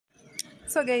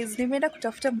So guys, nimeenda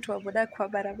kutafuta mtu wa boda kwa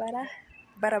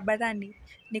barabarani,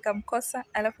 nikamkosa,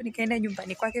 alafu nikaenda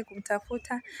nyumbani kwake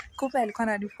kumtafuta, kumbe alikuwa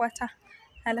ananifuata.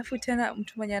 Alafu tena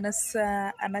mtu mwenye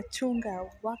anachunga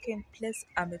working place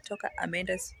ametoka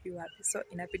ameenda sijui wapi. So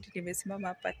inabidi nimesimama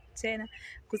hapa tena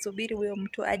kusubiri huyo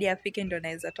mtu hadi afike ndio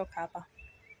naweza toka hapa.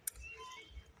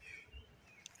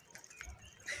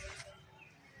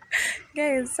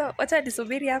 Guys, so wacha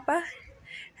nisubiri hapa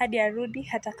hadi arudi,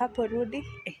 atakaporudi.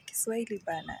 Kiswahili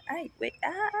bana.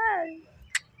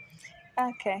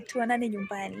 Okay, tuonane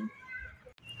nyumbani.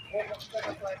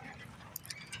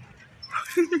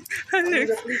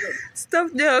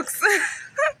 Stop jokes.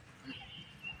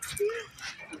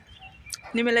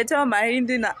 Nimeletewa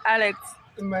mahindi na Alex.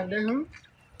 Mimi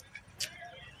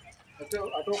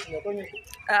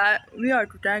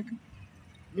hatutaki.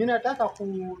 Mimi nataka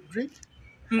ku drink.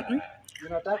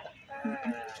 Nataka.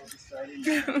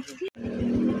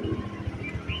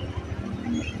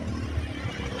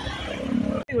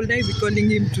 I will be calling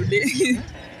him today. I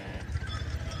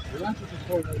want to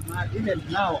call him even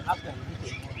now after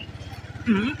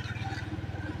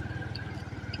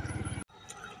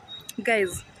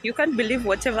Guys, you can't believe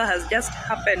whatever has just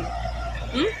happened.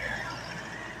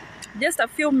 Just a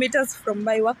few meters from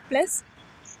my workplace,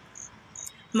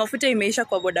 mafuta imeisha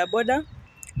kwa bodaboda,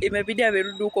 imebidi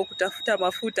amerudi huko kutafuta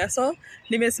mafuta. So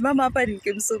nimesimama hapa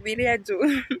nikimsubiria juu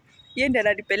yeye ndiye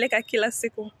ananipeleka kila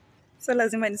siku, so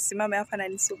lazima nisimame hapa na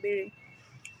nisubiri.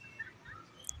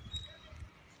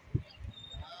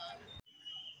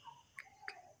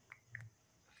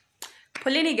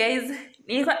 Poleni guys,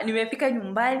 nimefika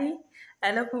nyumbani,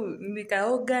 alafu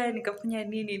nikaoga, nikafanya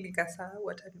nini, nikasahau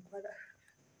hata nilikuwa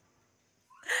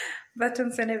but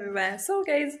msene vibaya. So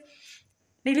guys,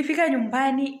 nilifika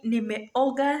nyumbani,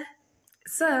 nimeoga.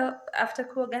 So after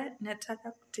kuoga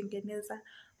nataka kutengeneza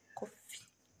coffee.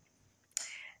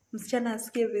 Msichana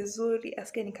asikie vizuri,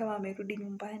 asikie ni kama amerudi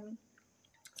nyumbani.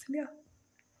 Sindio?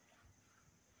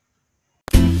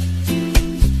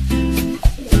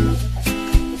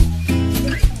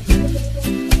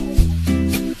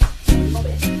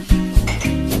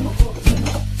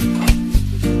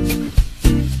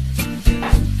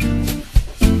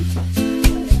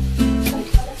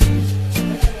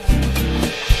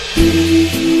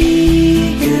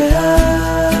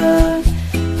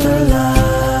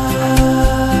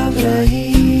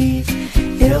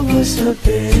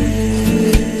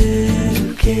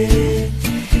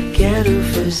 Quero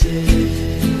fazer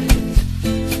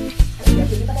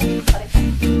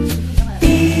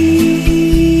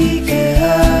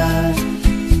a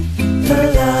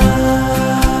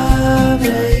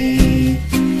palavra e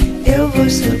eu vou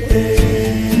saber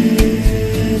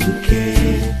o que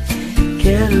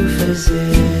quero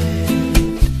fazer.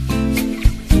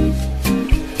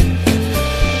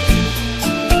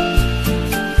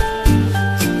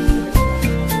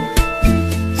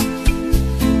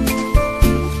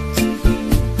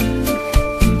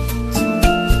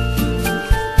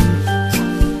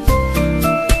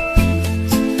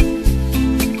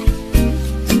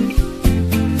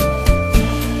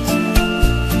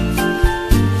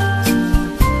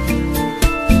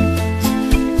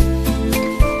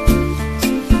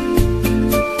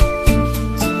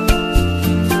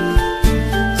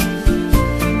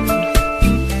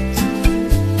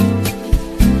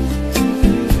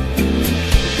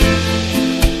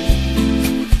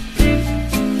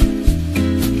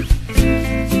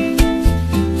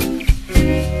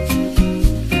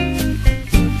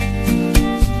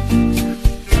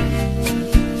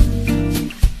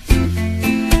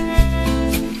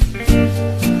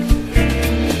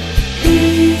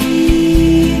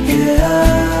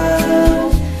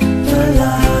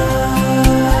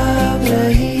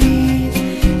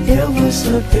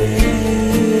 Saber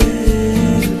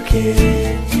o que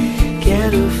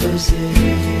quero fazer.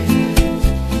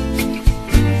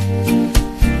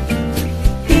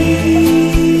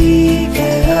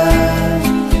 Diga a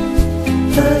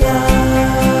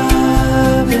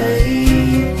palavra e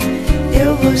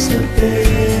eu vou saber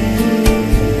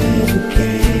o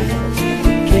que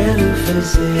quero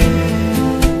fazer.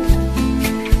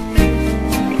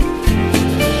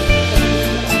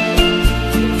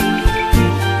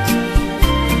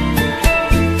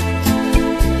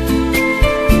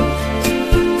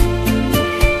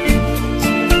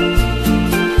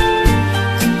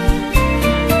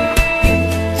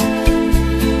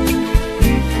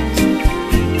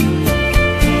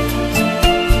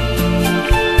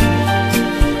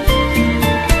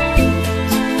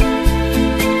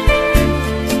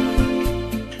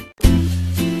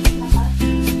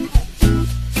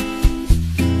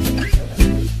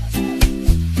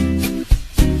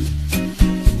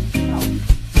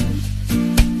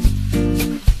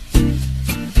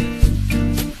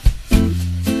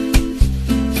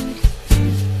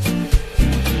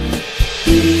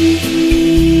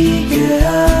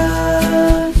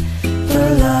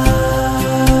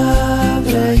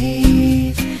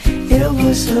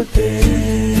 saber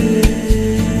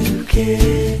o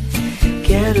que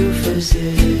quero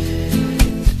fazer.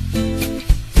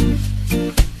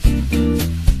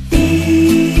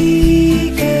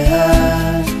 Diga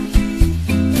a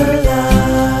palavra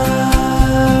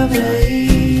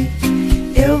e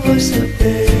eu vou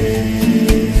saber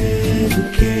o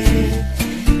que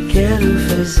quero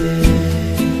fazer.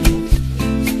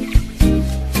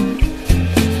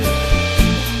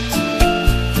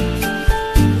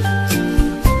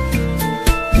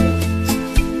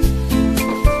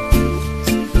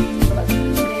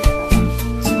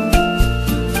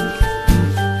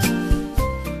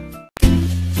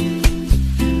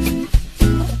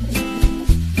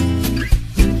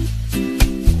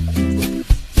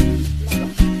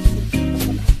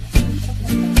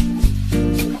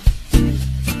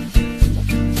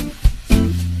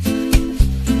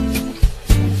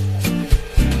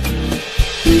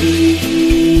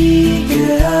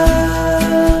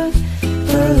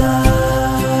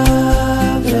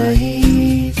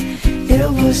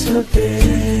 Saber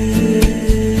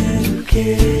o que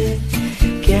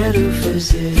quero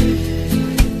fazer.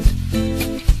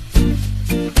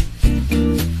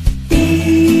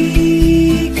 Diga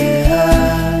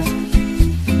a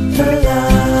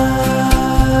palavra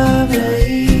e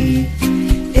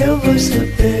eu vou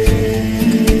saber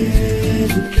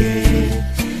o que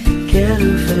quero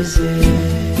fazer.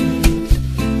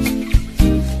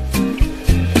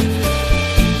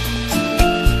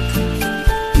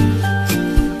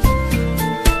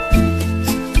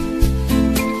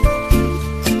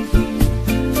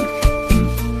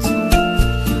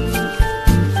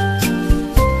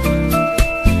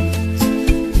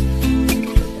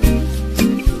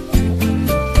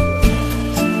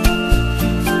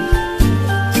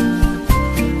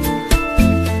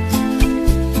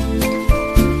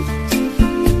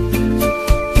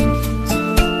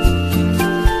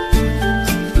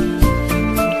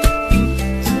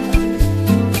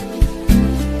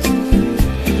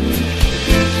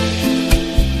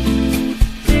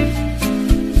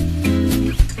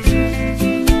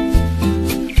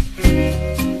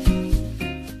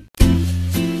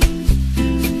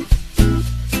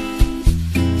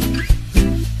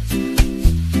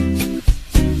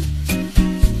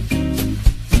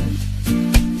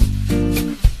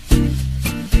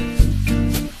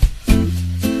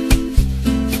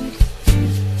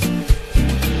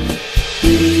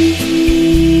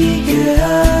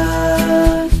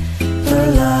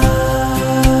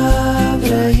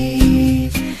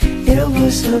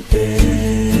 Saber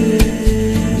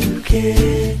o que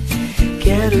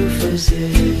quero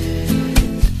fazer.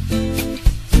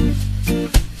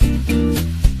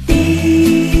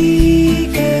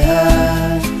 Diga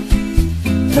a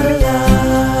palavra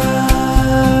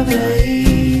e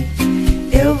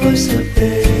eu vou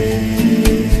saber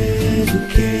o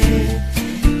que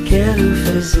quero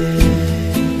fazer.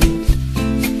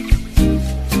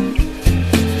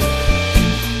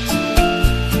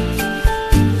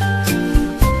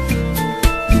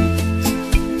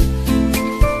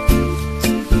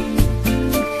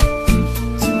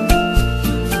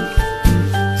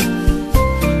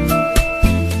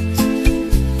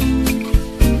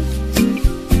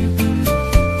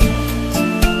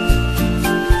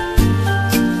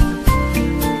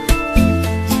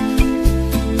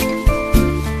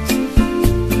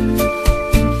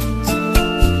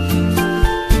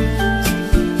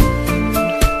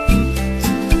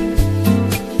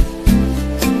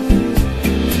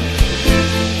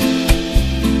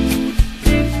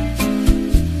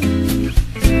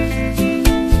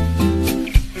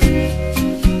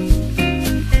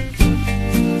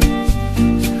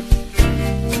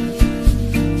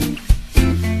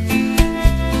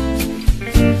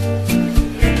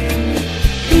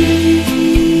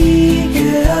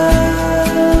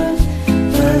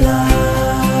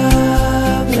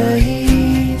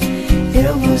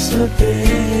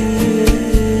 Saber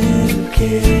o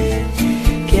que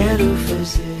quero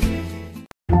fazer.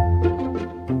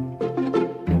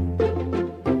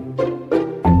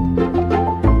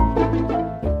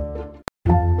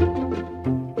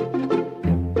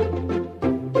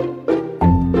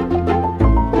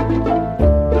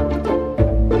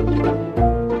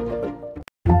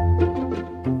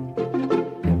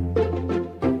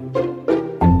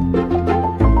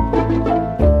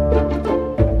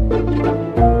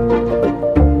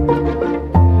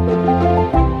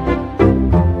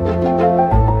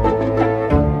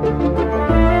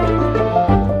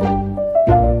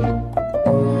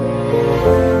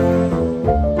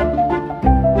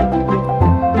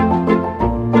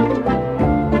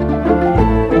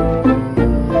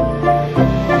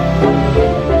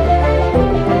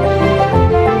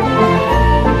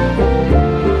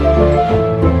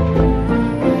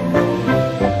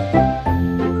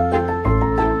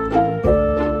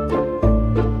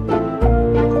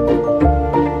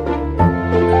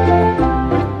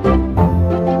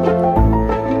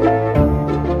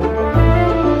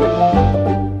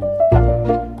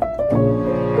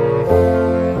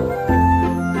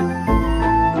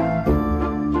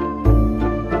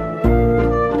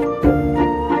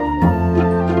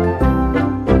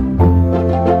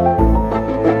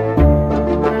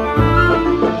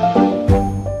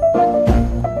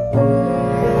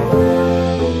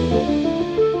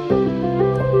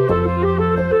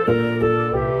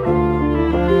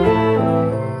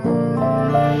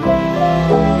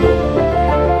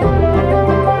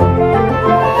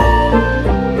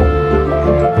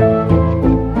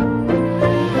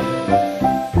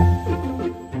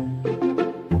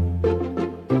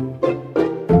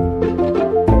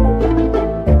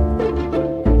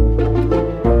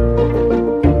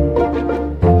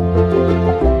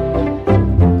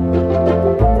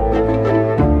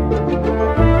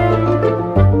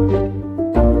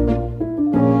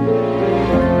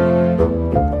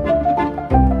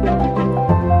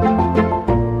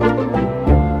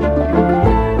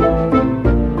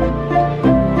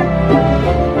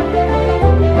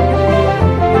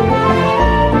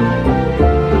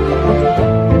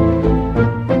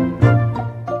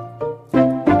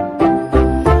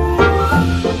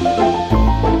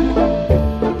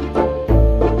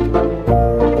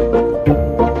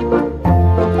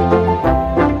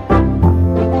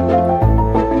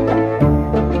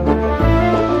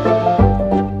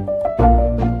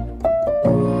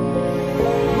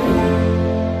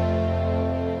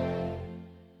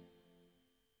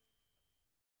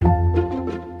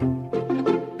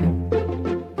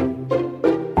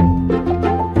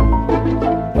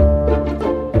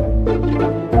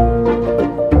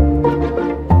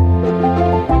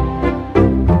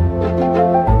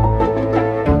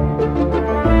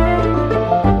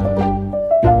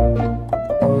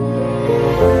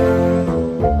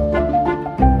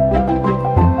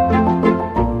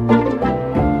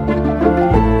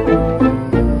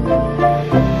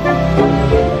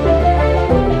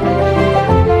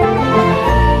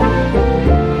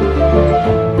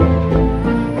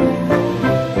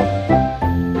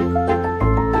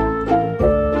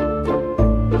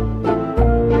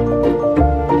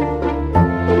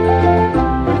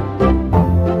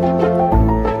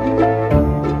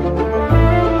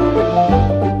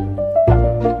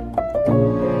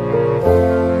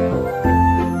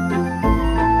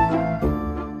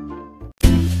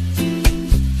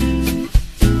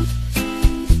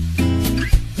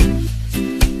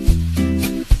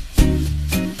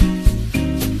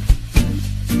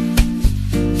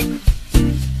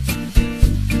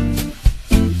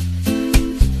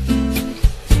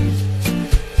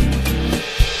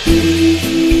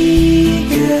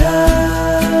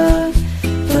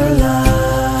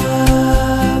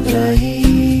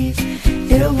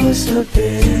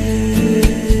 saber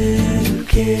o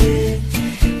que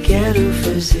quero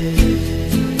fazer.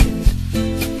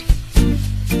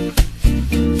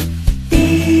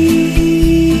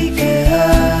 Diga a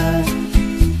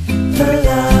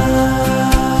palavra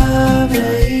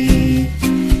e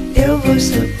eu vou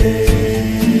saber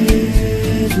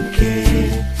o que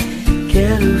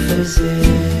quero fazer.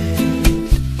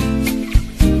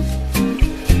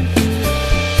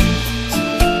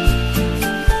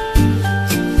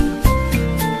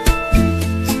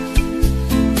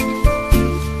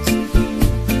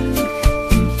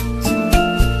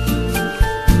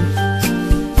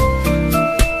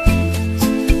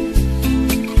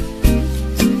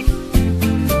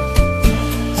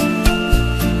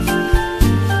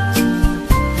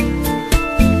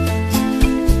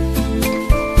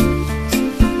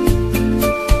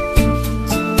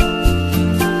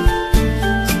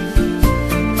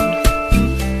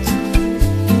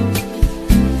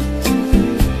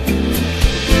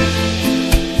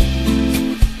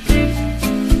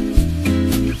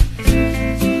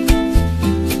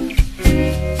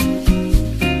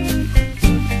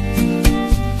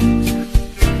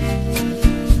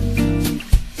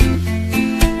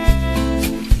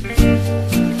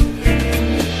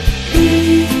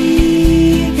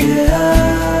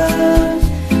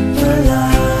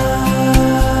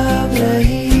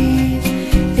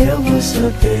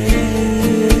 Saber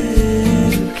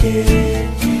o que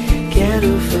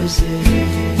quero fazer.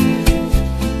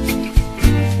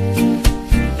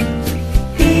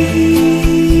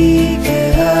 Diga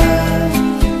a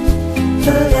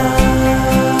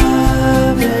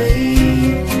palavra e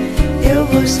eu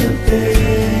vou saber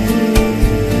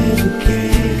o que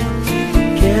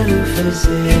quero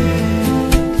fazer.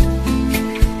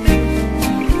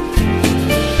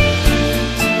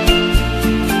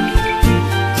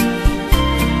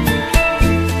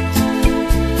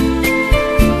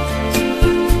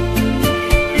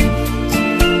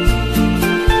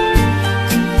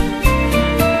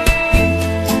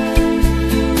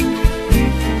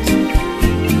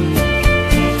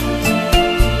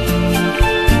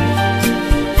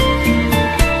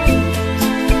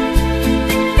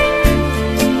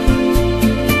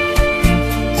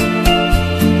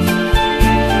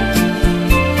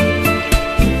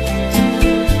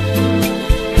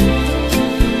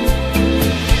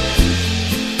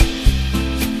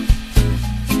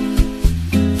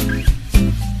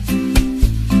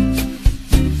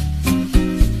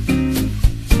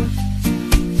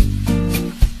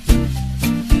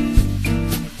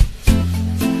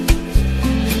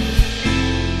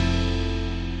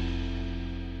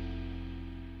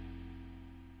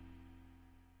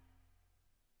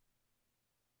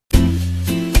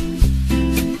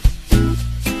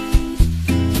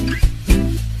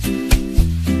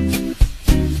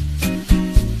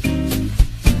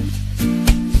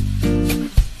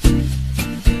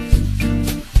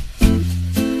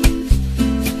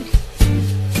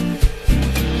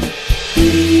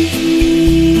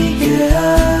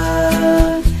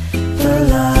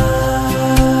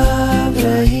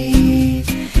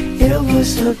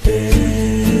 Saber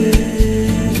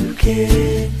o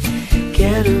que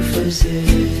quero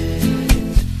fazer.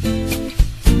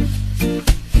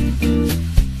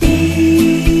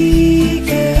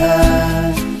 Diga a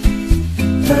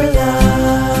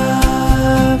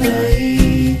palavra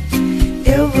e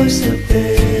eu vou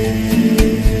saber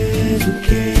o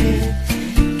que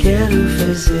quero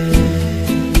fazer.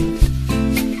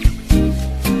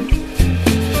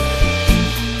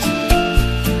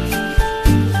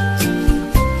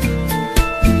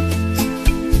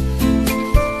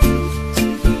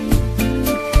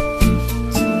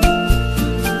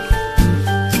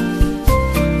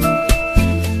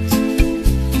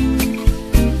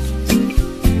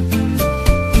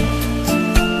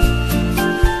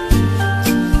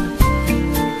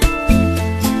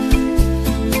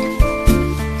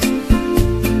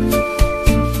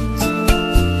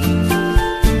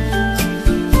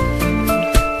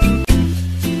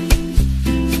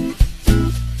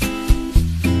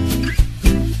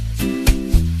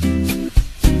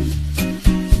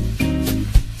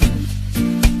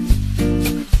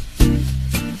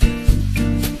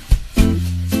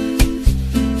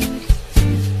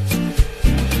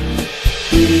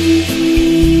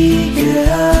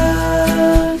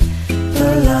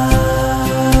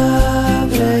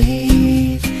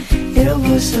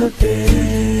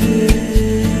 Saber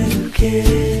o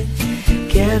que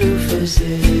quero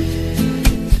fazer.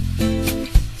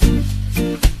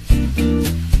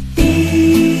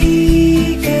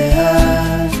 Diga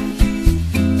a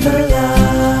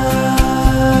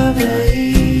palavra e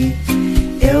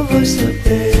eu vou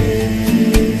saber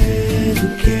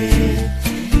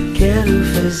quero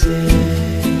fazer.